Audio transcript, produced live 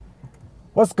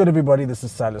What's good, everybody? This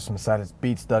is Silas from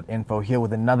SilasBeats.info here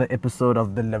with another episode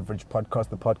of the Leverage Podcast,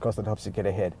 the podcast that helps you get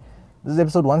ahead. This is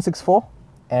episode 164,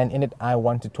 and in it I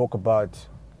want to talk about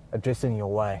addressing your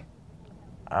why.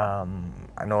 I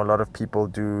know a lot of people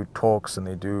do talks and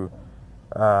they do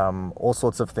all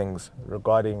sorts of things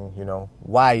regarding,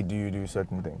 why do you do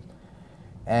certain things?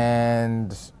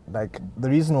 And the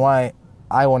reason why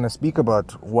I want to speak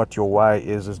about what your why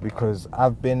is because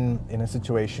I've been in a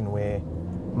situation where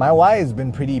my why has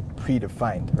been pretty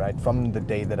predefined, right? From the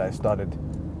day that I started,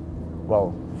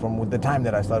 from the time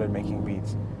that I started making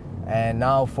beats. And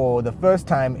now for the first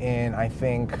time in, I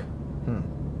think,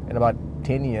 in about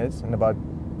 10 years, in about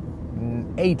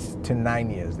 8 to 9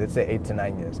 years, let's say 8 to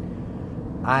 9 years,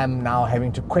 I'm now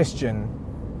having to question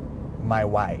my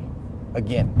why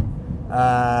again.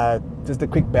 Just a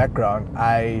quick background,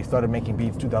 I started making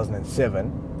beats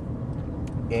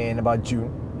 2007 in about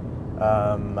June.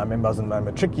 I remember I was in my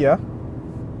matric year.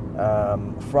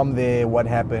 From there, what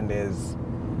happened is,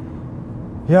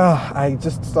 I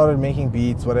just started making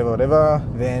beats, whatever.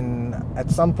 Then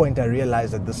at some point I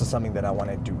realized that this is something that I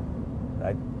want to do,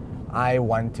 right? I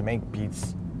want to make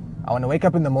beats. I want to wake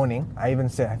up in the morning. I even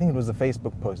said, I think it was a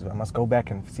Facebook post. I must go back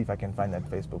and see if I can find that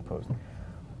Facebook post.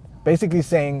 Basically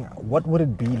saying, what would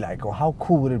it be like, or how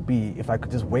cool would it be if I could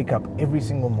just wake up every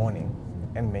single morning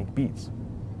and make beats?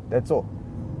 That's all.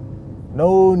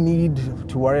 No need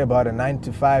to worry about a 9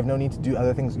 to 5, no need to do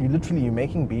other things. You're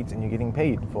making beats and you're getting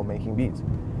paid for making beats.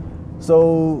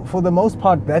 So for the most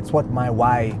part, that's what my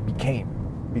why became,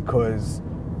 because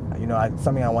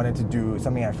something I wanted to do,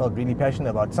 something I felt really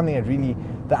passionate about, something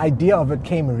the idea of it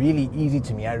came really easy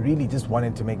to me. I really just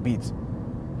wanted to make beats.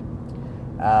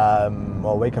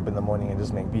 Or wake up in the morning and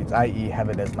just make beats, i.e. have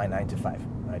it as my 9 to 5,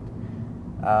 right?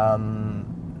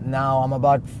 Now I'm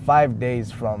about 5 days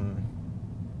from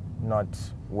not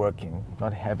working,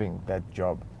 not having that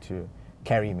job to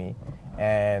carry me,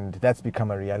 and that's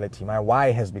become a reality. My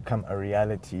why has become a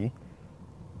reality,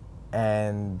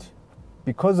 and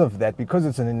because of that, because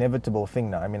it's an inevitable thing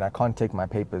now, I can't take my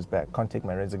papers back, can't take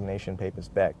my resignation papers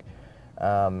back,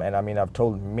 and I've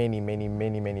told many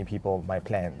people my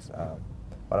plans,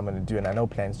 what I'm going to do, and I know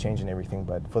plans change and everything,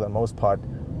 but for the most part,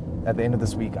 at the end of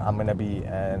this week, I'm going to be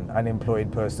an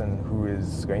unemployed person who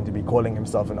is going to be calling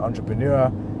himself an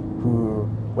entrepreneur, who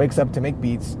wakes up to make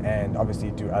beats and obviously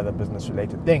do other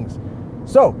business-related things.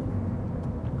 So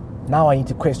now I need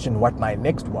to question what my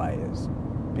next why is,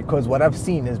 because what I've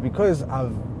seen is, because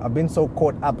I've been so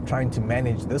caught up trying to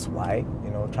manage this why,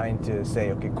 trying to say,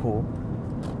 okay, cool,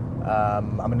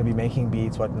 I'm going to be making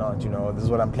beats, whatnot, this is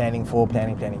what I'm planning for,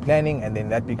 planning, and then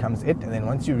that becomes it. And then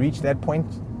once you reach that point,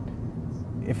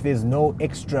 if there's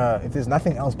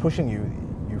nothing else pushing you,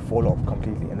 you fall off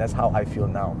completely. And that's how I feel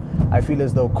now. I feel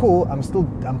as though, cool,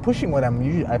 I'm pushing what I'm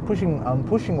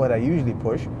pushing what I usually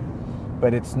push,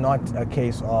 but it's not a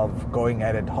case of going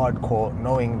at it hardcore,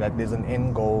 knowing that there's an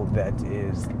end goal that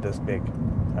is this big,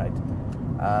 right?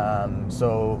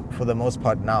 So for the most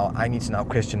part now, I need to now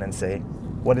question and say,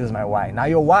 what is my why? Now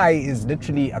your why is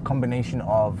literally a combination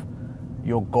of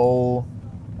your goal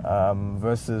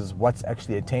versus what's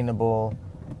actually attainable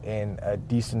in a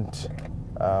decent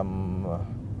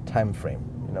time frame.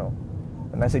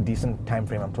 When I say decent time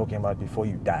frame, I'm talking about before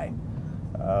you die.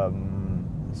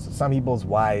 Some people's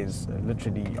whys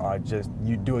literally are just,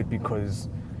 you do it because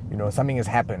something has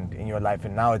happened in your life,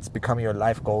 and now it's become your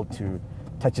life goal to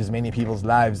touch as many people's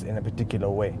lives in a particular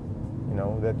way.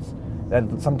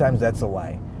 Sometimes that's a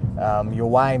why. Your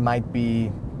why might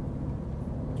be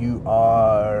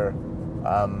you're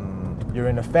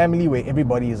in a family where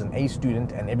everybody is an A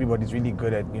student and everybody's really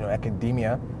good at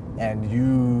academia, and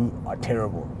you are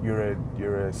terrible.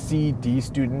 You're a C, D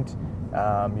student.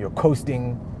 You're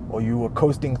coasting, or you were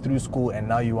coasting through school, and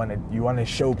now you want to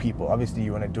show people. Obviously,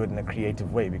 you want to do it in a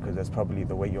creative way because that's probably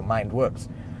the way your mind works.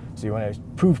 So you want to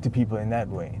prove to people in that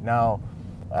way. Now,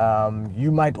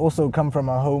 you might also come from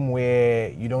a home where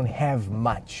you don't have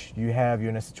much. You're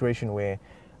in a situation where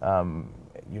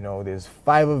there's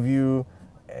 5 of you.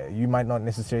 You might not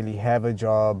necessarily have a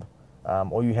job.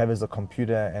 All you have is a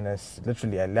computer and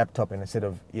literally a laptop and a set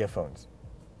of earphones.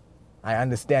 I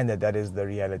understand that is the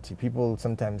reality. People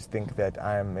sometimes think that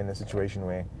I'm in a situation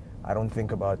where I don't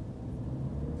think about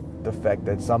the fact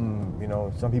that some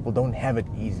people don't have it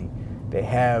easy.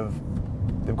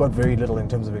 They've got very little in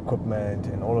terms of equipment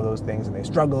and all of those things, and they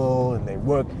struggle and they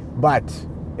work. But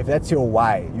if that's your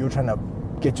why, you're trying to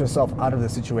get yourself out of the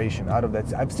situation, out of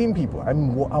that. I've seen people,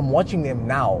 I'm watching them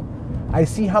now. I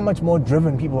see how much more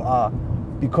driven people are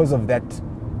because of that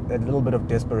little bit of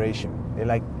desperation. They're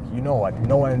like, no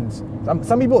one's,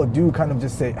 some people do kind of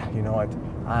just say,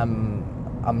 I'm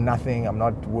I'm nothing, I'm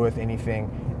not worth anything,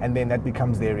 and then that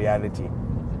becomes their reality.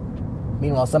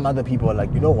 Meanwhile, some other people are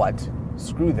like, you know what,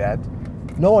 screw that.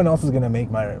 No one else is going to make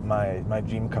my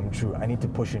dream come true. I need to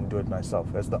push and do it myself.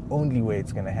 That's the only way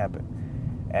it's going to happen.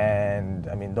 And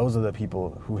I mean, those are the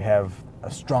people who have a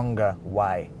stronger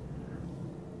why.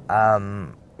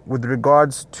 With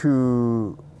regards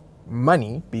to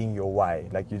money being your why,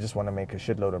 like you just want to make a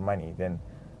shitload of money, then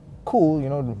cool,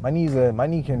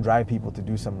 money can drive people to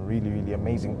do some really, really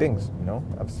amazing things.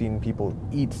 I've seen people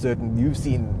eat we've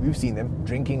seen them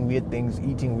drinking weird things,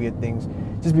 eating weird things,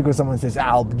 just because someone says,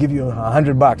 I'll give you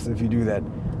 $100 if you do that.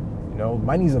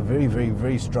 Money is a very, very,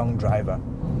 very strong driver.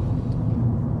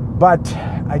 But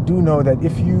I do know that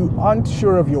if you aren't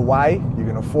sure of your why, you're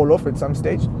going to fall off at some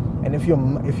stage. And if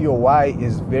your why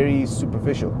is very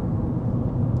superficial,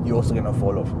 you're also going to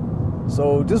fall off.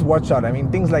 So just watch out. I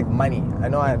mean, things like money. I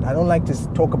know I don't like to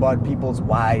talk about people's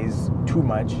whys too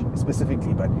much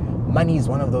specifically, but money is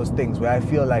one of those things where I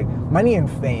feel like money and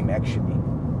fame actually.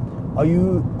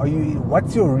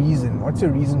 What's your reason? What's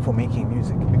your reason for making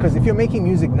music? Because if you're making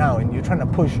music now and you're trying to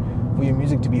push for your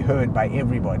music to be heard by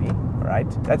everybody, right?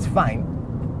 That's fine.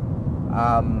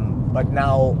 But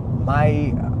now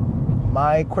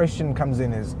my question comes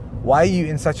in is, why are you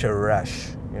in such a rush?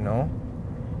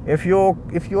 If your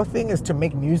thing is to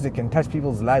make music and touch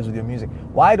people's lives with your music,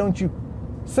 why don't you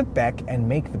sit back and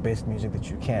make the best music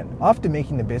that you can? After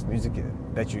making the best music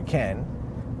that you can,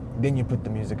 then you put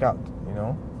the music out,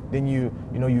 Then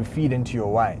you feed into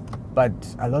your why.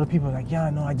 But a lot of people are like, I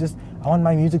want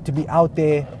my music to be out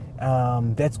there.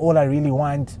 That's all I really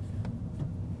want.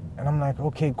 And I'm like,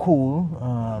 okay, cool.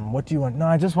 What do you want? No,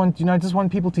 I just want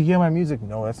people to hear my music.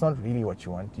 No, that's not really what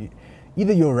you want.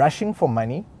 Either you're rushing for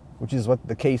money, which is what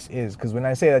the case is. Because when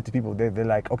I say that to people, they're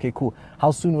like, okay, cool.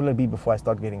 How soon will it be before I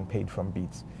start getting paid from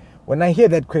beats? When I hear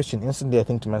that question, instantly I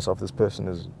think to myself,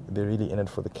 they're really in it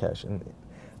for the cash. And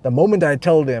the moment I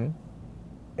tell them,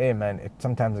 hey man,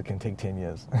 sometimes it can take 10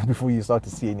 years before you start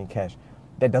to see any cash,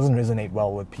 that doesn't resonate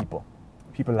well with people.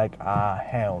 People are like,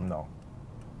 hell no.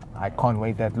 I can't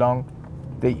wait that long.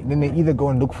 Then they either go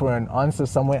and look for an answer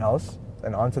somewhere else,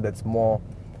 an answer that's more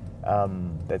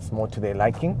to their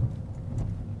liking,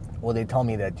 or they tell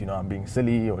me that I'm being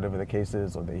silly or whatever the case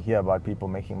is, or they hear about people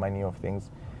making money off things,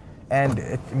 and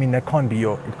that can't be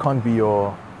your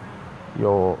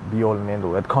be all and end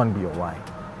all. That can't be your why.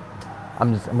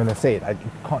 I'm gonna say it.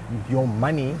 Your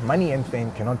money and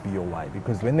fame cannot be your why,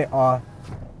 because when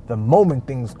the moment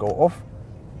things go off,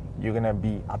 you're gonna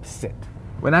be upset.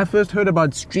 When I first heard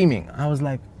about streaming, I was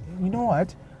like, you know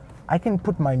what? I can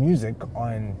put my music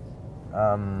on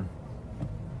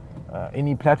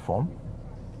any platform,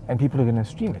 and people are going to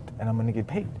stream it, and I'm going to get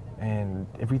paid, and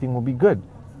everything will be good.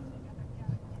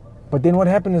 But then what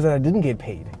happened is that I didn't get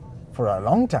paid for a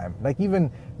long time. Like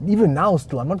even now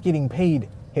still, I'm not getting paid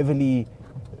heavily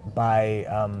by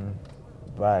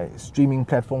streaming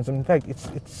platforms. And in fact,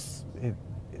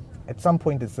 at some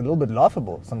point it's a little bit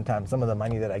laughable sometimes, some of the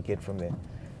money that I get from there.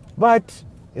 But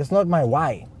it's not my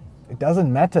why. It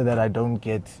doesn't matter that I don't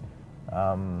get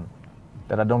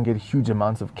huge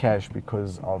amounts of cash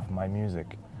because of my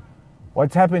music.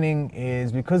 What's happening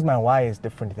is, because my why is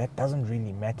different, that doesn't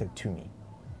really matter to me.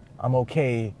 I'm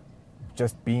okay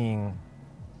just being,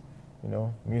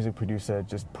 music producer,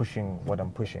 just pushing what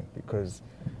I'm pushing, because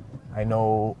I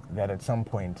know that at some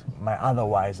point my other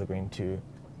whys are going to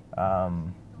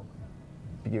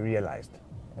be realized,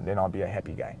 and then I'll be a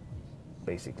happy guy,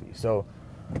 basically. So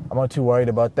I'm not too worried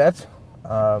about that.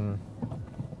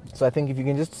 So I think if you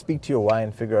can just speak to your why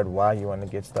and figure out why you want to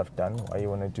get stuff done, why you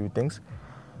want to do things,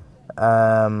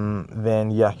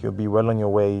 then you'll be well on your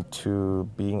way to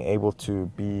being able to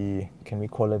be, can we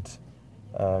call it,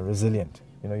 resilient.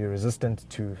 You're resistant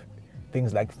to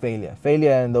things like failure.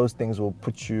 Failure and those things won't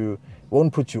put you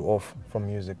off from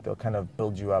music. They'll kind of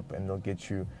build you up, and they'll get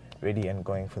you ready and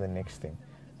going for the next thing.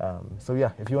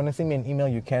 If you want to send me an email,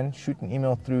 you can shoot an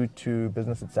email through to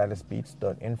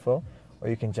business@silasbeats.info, or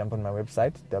you can jump on my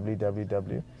website,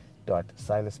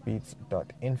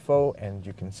 www.silasbeats.info, and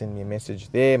you can send me a message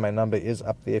there. My number is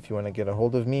up there if you want to get a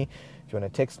hold of me. If you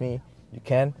want to text me, you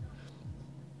can.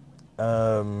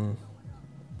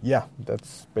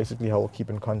 That's basically how we'll keep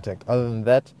in contact. Other than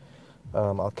that,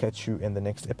 I'll catch you in the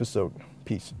next episode.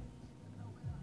 Peace.